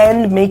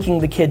and making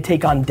the kid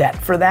take on debt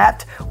for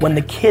that when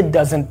the kid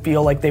doesn't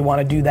feel like they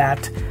want to do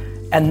that.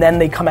 And then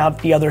they come out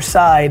the other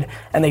side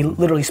and they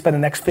literally spend the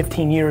next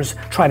 15 years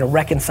trying to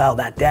reconcile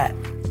that debt.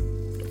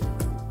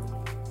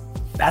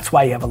 That's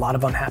why you have a lot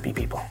of unhappy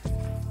people.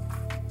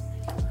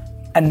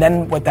 And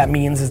then what that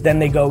means is then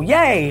they go,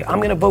 yay, I'm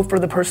gonna vote for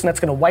the person that's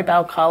gonna wipe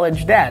out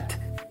college debt.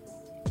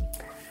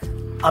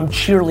 I'm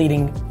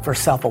cheerleading for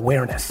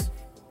self-awareness.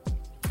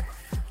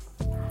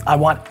 I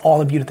want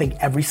all of you to think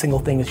every single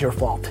thing is your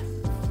fault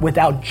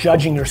without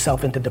judging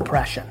yourself into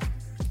depression.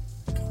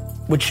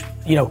 Which,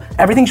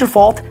 everything's your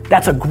fault,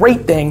 that's a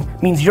great thing,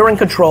 means you're in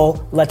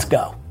control, let's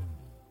go.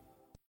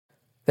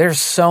 There's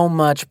so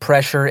much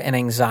pressure and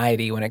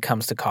anxiety when it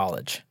comes to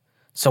college.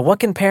 So what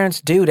can parents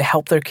do to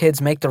help their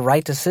kids make the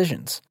right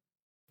decisions?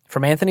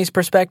 From Anthony's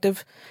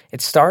perspective,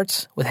 it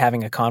starts with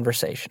having a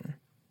conversation.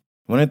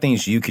 One of the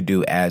things you could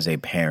do as a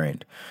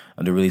parent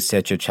to really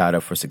set your child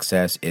up for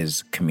success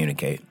is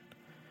communicate.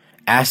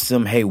 Ask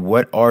them, hey,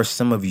 what are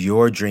some of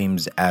your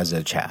dreams as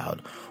a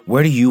child?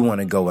 Where do you want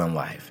to go in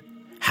life?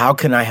 How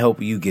can I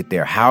help you get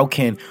there? How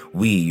can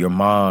we, your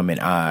mom and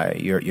I,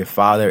 your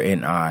father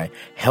and I,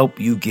 help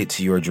you get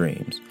to your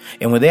dreams?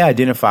 And when they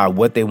identify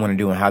what they want to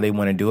do and how they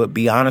want to do it,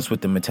 be honest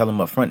with them and tell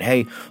them up front,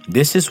 hey,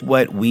 this is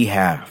what we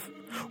have.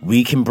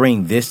 We can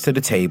bring this to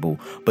the table,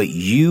 but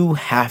you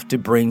have to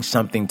bring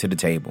something to the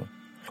table.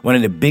 One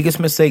of the biggest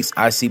mistakes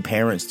I see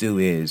parents do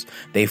is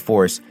they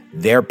force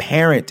their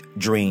parent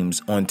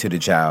dreams onto the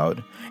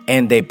child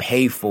and they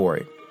pay for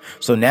it.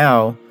 So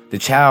now the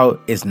child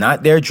is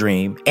not their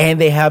dream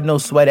and they have no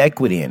sweat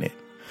equity in it.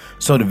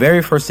 So the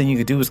very first thing you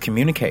could do is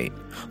communicate.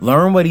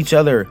 Learn what each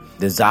other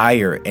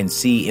desire and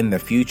see in the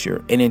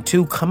future. And then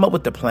 2, come up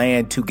with the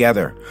plan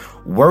together.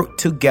 Work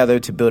together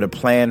to build a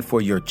plan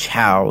for your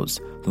child's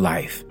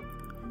life.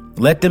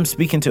 Let them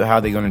speak into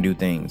how they're going to do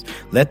things.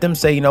 Let them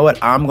say, you know what,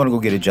 I'm going to go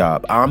get a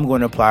job. I'm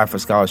going to apply for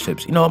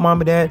scholarships. You know what, mom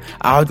and dad,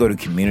 I'll go to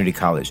community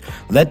college.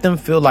 Let them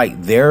feel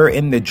like they're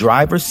in the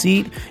driver's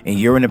seat and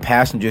you're in the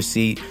passenger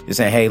seat. Just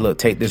saying, hey, look,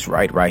 take this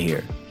right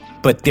here.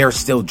 But they're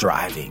still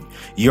driving.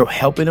 You're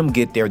helping them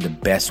get there the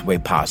best way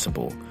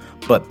possible.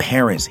 But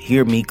parents,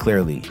 hear me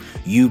clearly.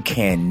 You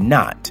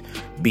cannot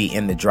be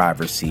in the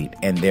driver's seat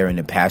and they're in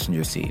the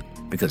passenger seat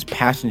because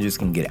passengers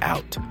can get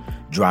out.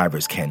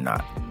 Drivers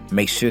cannot.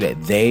 Make sure that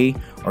they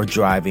are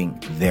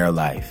driving their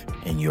life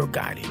and you're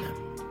guiding them.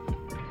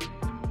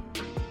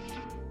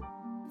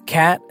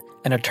 Kat,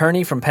 an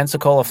attorney from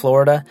Pensacola,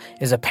 Florida,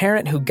 is a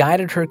parent who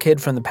guided her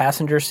kid from the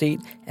passenger seat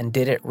and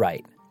did it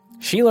right.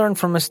 She learned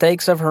from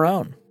mistakes of her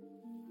own.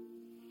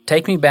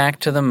 Take me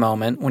back to the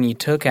moment when you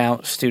took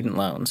out student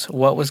loans.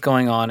 What was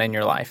going on in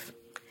your life?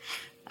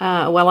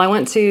 Well, I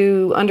went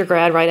to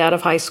undergrad right out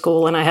of high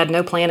school, and I had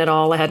no plan at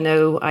all. I had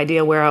no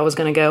idea where I was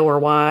going to go or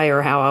why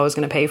or how I was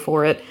going to pay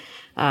for it.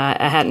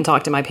 I hadn't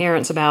talked to my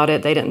parents about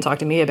it. They didn't talk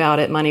to me about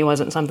it. Money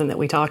wasn't something that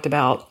we talked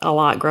about a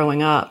lot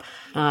growing up.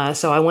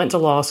 So I went to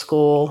law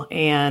school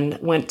and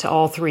went to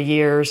all 3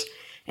 years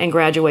and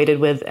graduated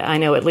with, I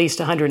know, at least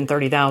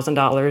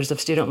 $130,000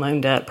 of student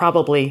loan debt,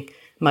 probably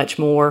much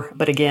more.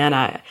 But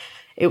again,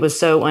 it was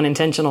so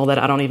unintentional that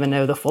I don't even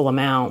know the full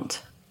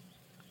amount.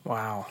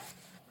 Wow.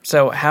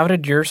 So how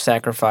did your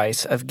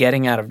sacrifice of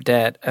getting out of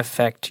debt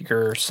affect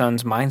your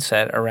son's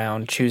mindset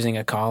around choosing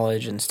a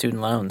college and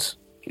student loans?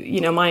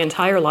 You know, my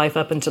entire life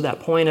up until that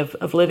point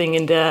of living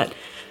in debt,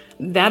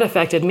 that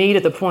affected me to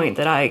the point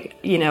that I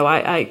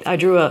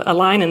drew a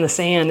line in the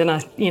sand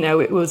and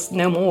it was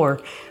no more.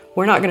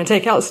 We're not going to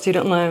take out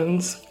student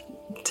loans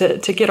to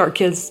get our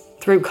kids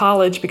through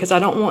college because I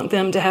don't want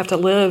them to have to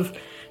live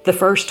the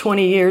first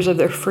 20 years of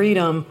their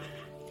freedom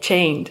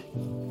chained.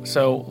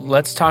 So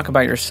let's talk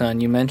about your son.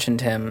 You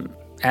mentioned him.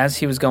 As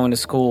he was going to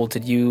school,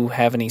 did you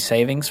have any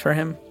savings for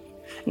him?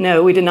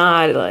 No, we did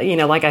not.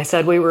 Like I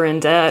said, we were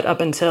in debt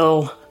up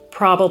until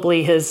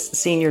probably his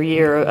senior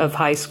year of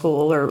high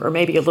school or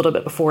maybe a little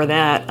bit before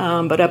that.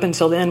 But up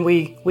until then,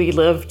 we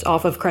lived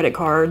off of credit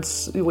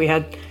cards. We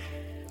had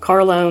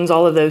car loans,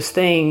 all of those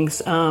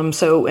things.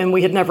 And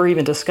we had never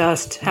even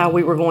discussed how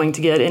we were going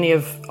to get any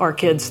of our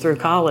kids through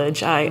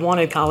college. I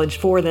wanted college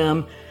for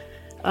them,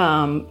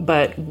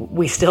 but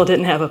we still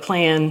didn't have a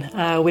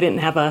plan. We didn't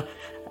have a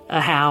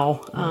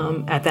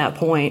how at that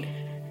point.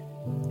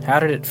 How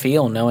did it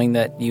feel knowing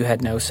that you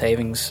had no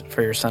savings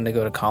for your son to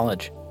go to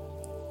college?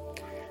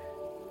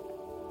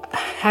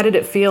 How did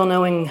it feel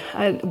knowing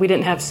we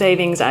didn't have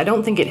savings? I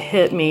don't think it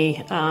hit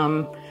me,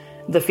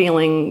 the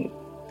feeling,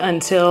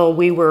 until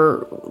we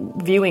were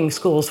viewing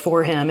schools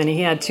for him. And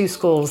he had 2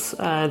 schools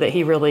that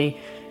he really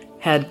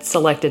had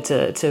selected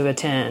to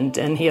attend,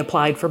 and he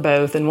applied for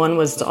both. And one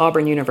was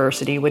Auburn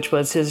University, which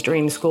was his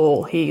dream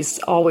school.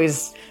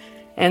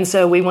 And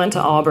so we went to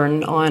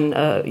Auburn on,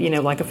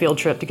 like a field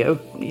trip to go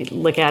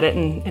look at it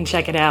and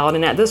check it out.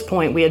 And at this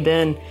point, we had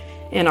been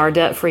in our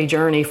debt-free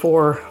journey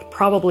for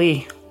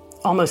probably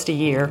almost a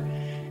year.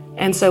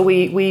 And so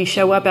we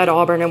show up at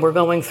Auburn and we're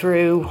going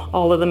through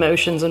all of the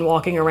motions and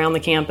walking around the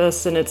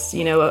campus. And it's,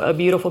 a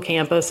beautiful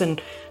campus.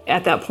 And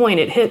at that point,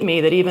 it hit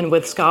me that even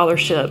with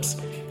scholarships,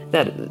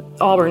 that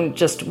Auburn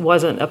just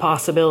wasn't a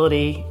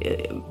possibility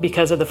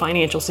because of the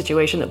financial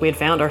situation that we had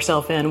found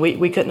ourselves in.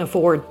 We couldn't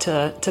afford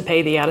to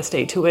pay the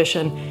out-of-state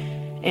tuition.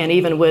 And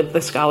even with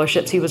the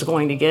scholarships he was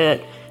going to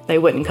get, they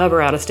wouldn't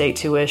cover out-of-state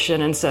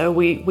tuition. And so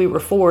we were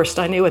forced.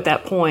 I knew at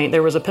that point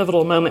there was a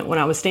pivotal moment when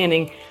I was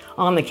standing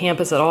on the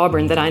campus at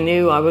Auburn that I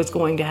knew I was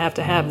going to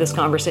have this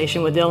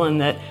conversation with Dylan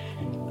that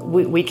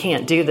we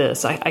can't do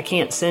this. I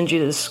can't send you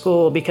to this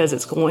school because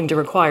it's going to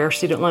require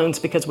student loans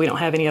because we don't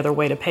have any other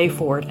way to pay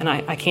for it, and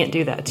I can't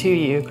do that to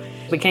you.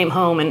 We came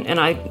home, and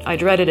I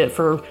dreaded it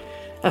for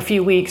a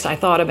few weeks. I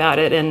thought about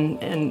it,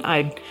 and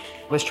I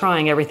was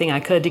trying everything I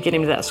could to get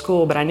him to that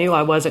school, but I knew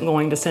I wasn't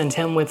going to send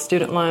him with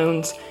student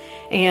loans.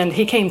 And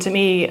he came to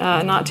me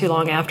not too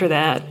long after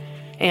that,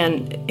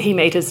 and he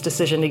made his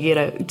decision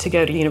to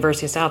go to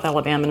University of South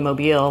Alabama in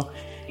Mobile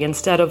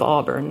instead of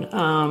Auburn.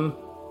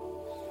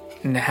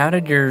 And how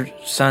did your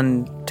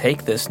son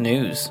take this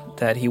news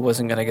that he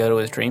wasn't going to go to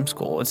his dream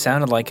school? It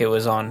sounded like it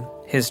was on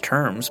his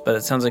terms, but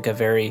it sounds like a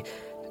very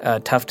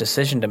tough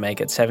decision to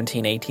make at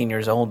 17, 18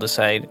 years old to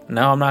say,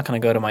 no, I'm not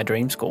going to go to my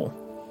dream school.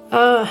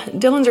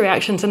 Dylan's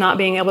reaction to not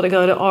being able to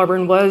go to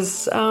Auburn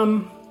was,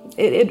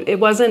 it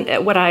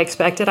wasn't what I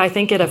expected. I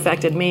think it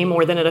affected me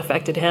more than it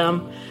affected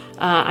him.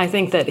 I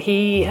think that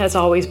he has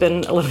always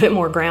been a little bit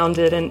more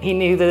grounded, and he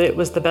knew that it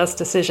was the best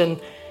decision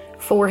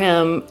for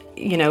him,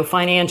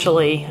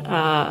 financially,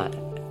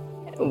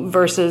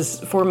 versus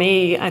for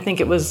me. I think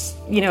it was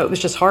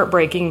just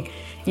heartbreaking.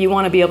 You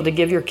want to be able to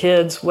give your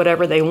kids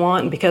whatever they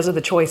want, and because of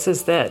the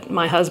choices that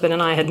my husband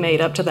and I had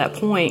made up to that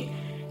point,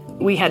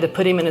 we had to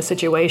put him in a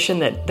situation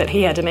that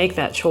he had to make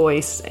that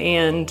choice.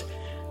 And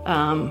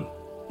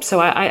so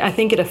I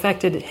think it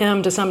affected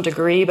him to some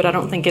degree, but I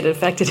don't think it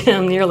affected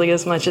him nearly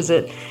as much as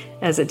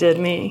it did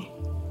me.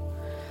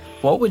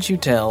 What would you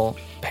tell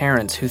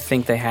parents who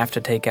think they have to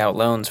take out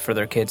loans for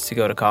their kids to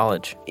go to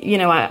college?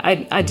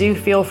 I do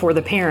feel for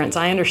the parents.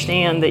 I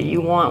understand that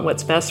you want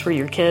what's best for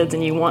your kids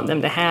and you want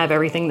them to have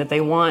everything that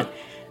they want.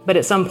 But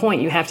at some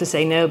point you have to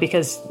say no,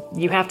 because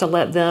you have to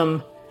let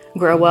them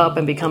grow up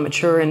and become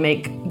mature and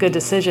make good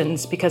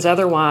decisions, because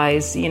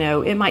otherwise,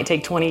 it might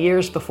take 20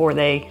 years before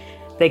they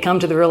come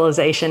to the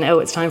realization, oh,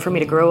 it's time for me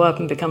to grow up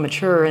and become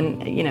mature. And,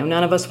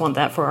 none of us want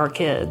that for our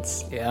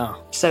kids. Yeah.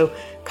 So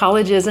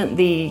college isn't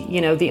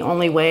the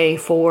only way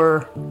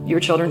for your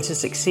children to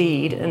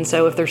succeed. And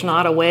so if there's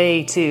not a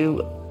way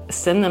to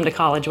send them to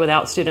college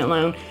without student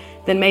loan,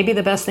 then maybe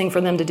the best thing for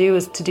them to do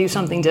is to do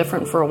something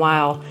different for a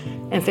while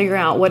and figure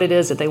out what it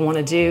is that they want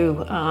to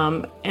do,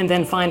 and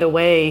then find a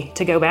way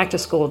to go back to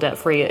school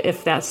debt-free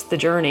if that's the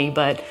journey.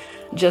 But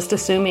just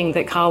assuming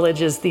that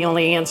college is the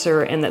only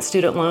answer and that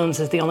student loans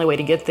is the only way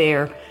to get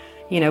there,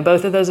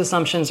 both of those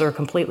assumptions are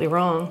completely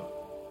wrong.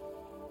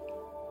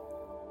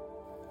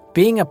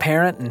 Being a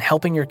parent and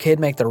helping your kid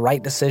make the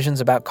right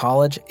decisions about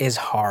college is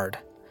hard.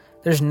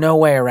 There's no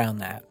way around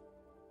that.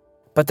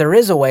 But there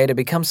is a way to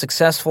become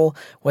successful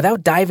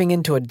without diving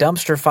into a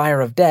dumpster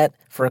fire of debt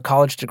for a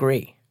college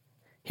degree.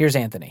 Here's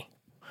Anthony.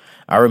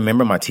 I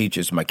remember my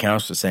teachers, my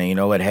counselors saying, you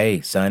know what,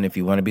 hey, son, if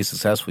you want to be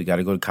successful, you got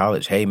to go to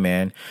college. Hey,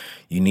 man,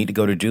 you need to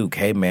go to Duke.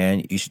 Hey,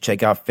 man, you should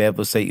check out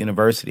Fayetteville State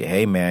University.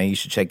 Hey, man, you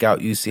should check out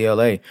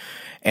UCLA.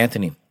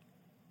 Anthony,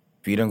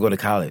 if you don't go to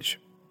college,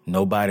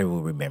 nobody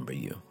will remember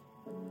you.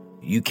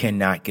 You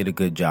cannot get a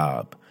good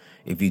job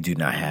if you do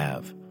not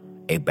have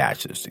a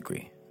bachelor's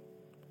degree.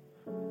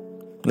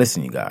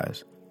 Listen, you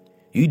guys,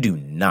 you do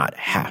not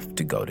have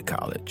to go to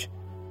college.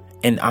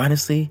 And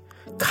honestly,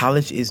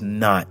 college is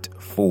not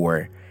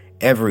for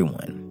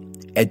everyone.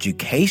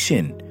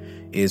 Education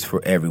is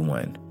for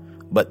everyone,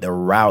 but the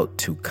route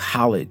to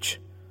college,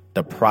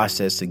 the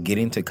process of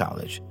getting to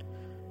college,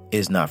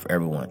 is not for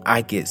everyone.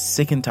 I get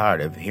sick and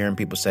tired of hearing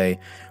people say,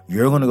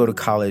 you're going to go to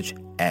college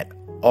at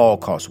all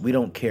costs. We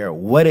don't care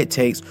what it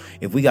takes.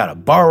 If we got to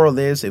borrow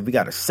this, if we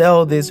got to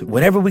sell this,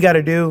 whatever we got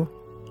to do,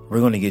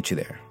 we're going to get you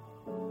there.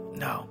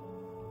 No.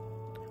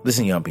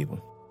 Listen, young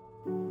people,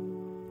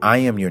 I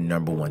am your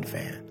number one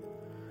fan.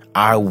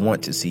 I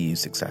want to see you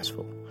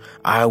successful.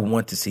 I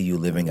want to see you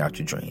living out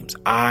your dreams.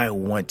 I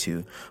want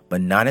to,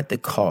 but not at the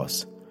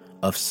cost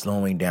of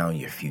slowing down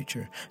your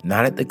future,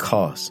 not at the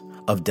cost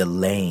of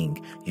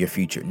delaying your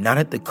future, not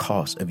at the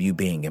cost of you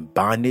being in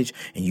bondage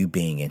and you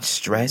being in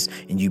stress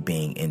and you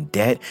being in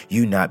debt,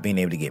 you not being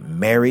able to get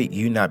married,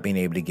 you not being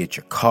able to get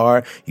your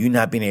car, you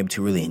not being able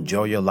to really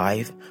enjoy your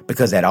life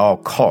because at all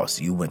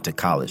costs you went to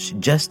college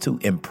just to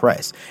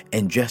impress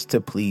and just to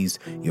please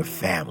your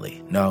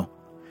family. No,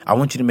 I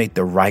want you to make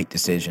the right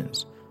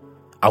decisions.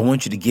 I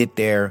want you to get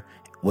there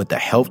with a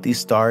healthy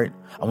start.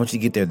 I want you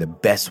to get there the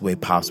best way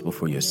possible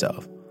for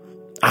yourself.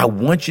 I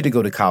want you to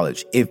go to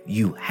college if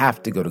you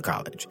have to go to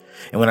college.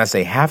 And when I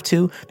say have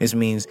to, this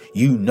means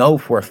you know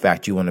for a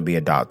fact you want to be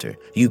a doctor.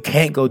 You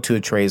can't go to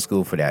a trade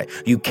school for that.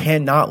 You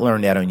cannot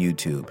learn that on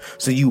YouTube.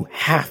 So you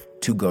have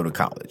to go to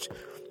college.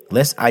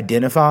 Let's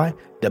identify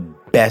the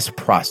best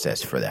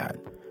process for that.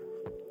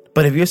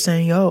 But if you're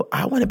saying, yo,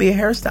 I want to be a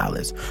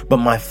hairstylist, but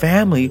my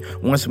family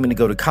wants me to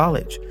go to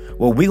college.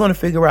 Well, we're going to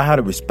figure out how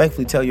to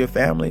respectfully tell your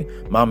family,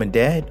 mom and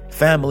dad,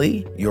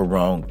 family, you're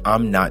wrong.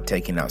 I'm not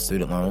taking out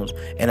student loans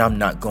and I'm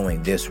not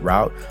going this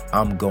route.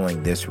 I'm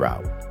going this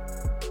route.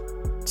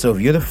 So if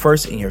you're the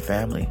first in your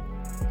family,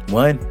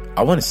 one,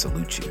 I want to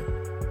salute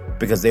you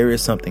because there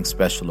is something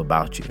special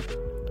about you.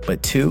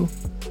 But two,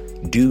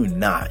 do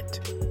not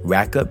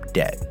rack up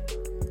debt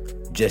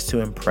just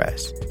to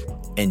impress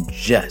and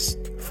just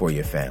for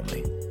your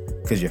family,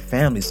 because your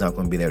family's not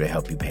going to be there to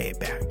help you pay it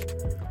back.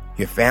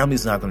 Your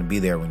family's not going to be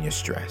there when you're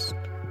stressed.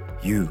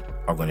 You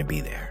are going to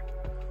be there.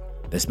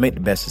 Let's make the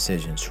best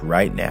decisions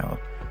right now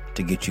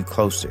to get you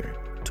closer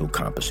to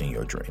accomplishing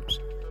your dreams.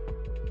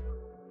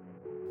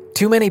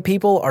 Too many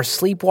people are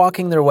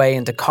sleepwalking their way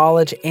into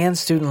college and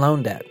student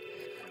loan debt.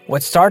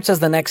 What starts as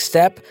the next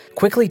step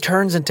quickly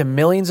turns into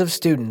millions of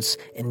students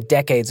in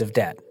decades of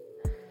debt.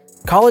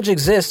 College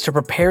exists to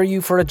prepare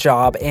you for a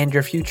job and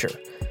your future,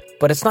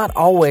 but it's not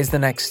always the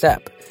next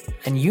step,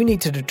 and you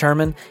need to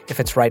determine if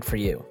it's right for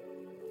you.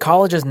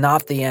 College is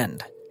not the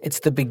end. It's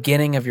the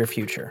beginning of your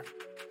future.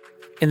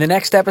 In the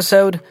next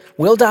episode,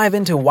 we'll dive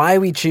into why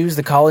we choose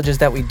the colleges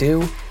that we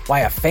do,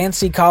 why a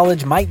fancy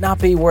college might not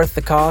be worth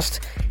the cost,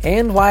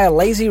 and why a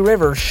lazy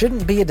river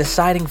shouldn't be a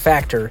deciding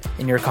factor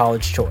in your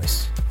college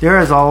choice. There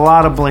is a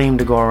lot of blame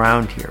to go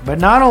around here. But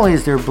not only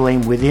is there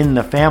blame within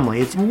the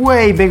family, it's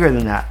way bigger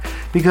than that.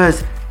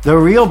 Because the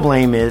real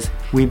blame is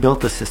we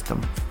built the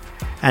system.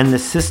 And the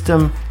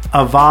system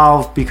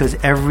evolved because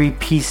every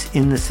piece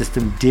in the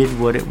system did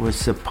what it was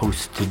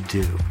supposed to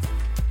do.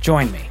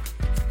 Join me.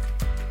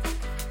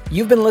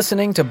 You've been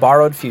listening to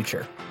Borrowed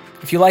Future.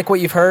 If you like what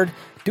you've heard,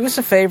 do us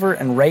a favor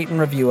and rate and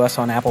review us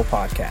on Apple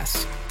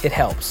Podcasts. It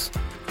helps.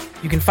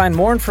 You can find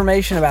more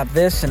information about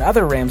this and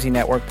other Ramsey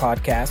Network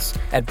podcasts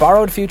at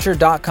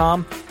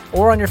borrowedfuture.com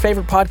or on your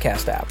favorite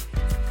podcast app.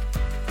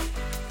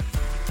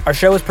 Our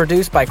show is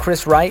produced by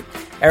Chris Wright,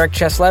 Eric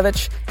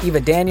Cheslevich, Eva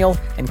Daniel,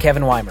 and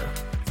Kevin Weimer.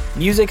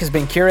 Music has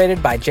been curated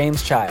by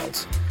James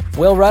Childs.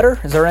 Will Rudder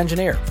is our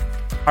engineer.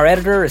 Our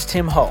editor is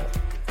Tim Hull.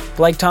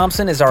 Blake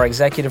Thompson is our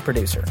executive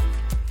producer.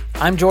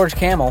 I'm George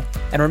Camel,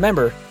 and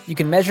remember, you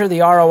can measure the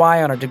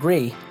ROI on a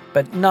degree,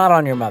 but not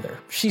on your mother.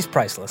 She's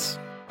priceless.